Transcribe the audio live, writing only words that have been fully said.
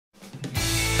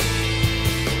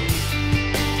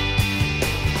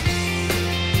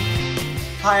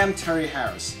Hi, I'm Terry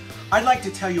Harris. I'd like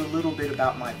to tell you a little bit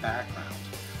about my background.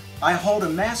 I hold a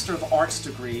Master of Arts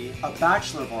degree, a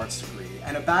Bachelor of Arts degree,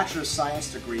 and a Bachelor of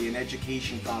Science degree in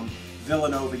education from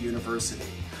Villanova University.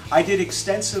 I did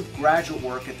extensive graduate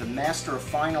work at the Master of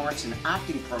Fine Arts and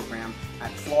Acting program at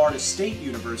Florida State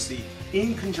University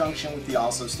in conjunction with the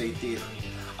Oslo State Theater.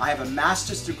 I have a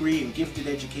master's degree in gifted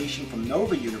education from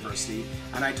Nova University,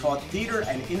 and I taught theater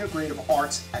and integrative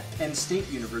arts at Penn State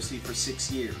University for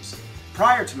 6 years.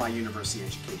 Prior to my university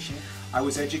education, I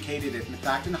was educated at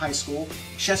Methacton High School,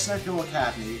 Chestnut Hill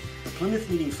Academy, the Plymouth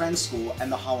Meeting Friends School,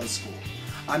 and the Holland School.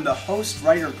 I'm the host,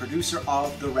 writer, and producer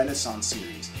of the Renaissance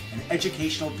series, an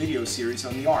educational video series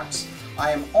on the arts.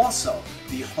 I am also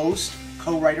the host,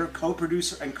 co-writer,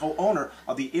 co-producer, and co-owner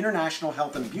of the International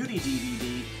Health and Beauty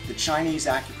DVD, The Chinese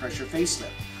Acupressure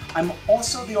Facelift. I'm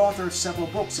also the author of several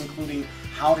books, including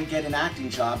How to Get an Acting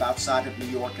Job Outside of New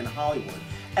York and Hollywood,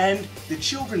 and the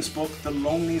children's book, The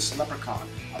Loneliest Leprechaun,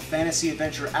 a fantasy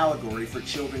adventure allegory for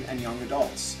children and young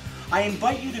adults. I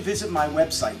invite you to visit my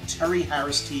website, Terry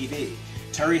Harris TV.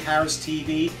 Terry Harris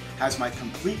TV has my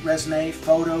complete resume,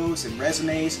 photos, and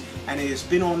resumes, and it has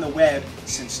been on the web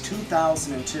since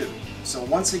 2002. So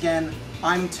once again,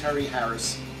 I'm Terry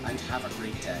Harris, and have a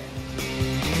great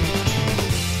day.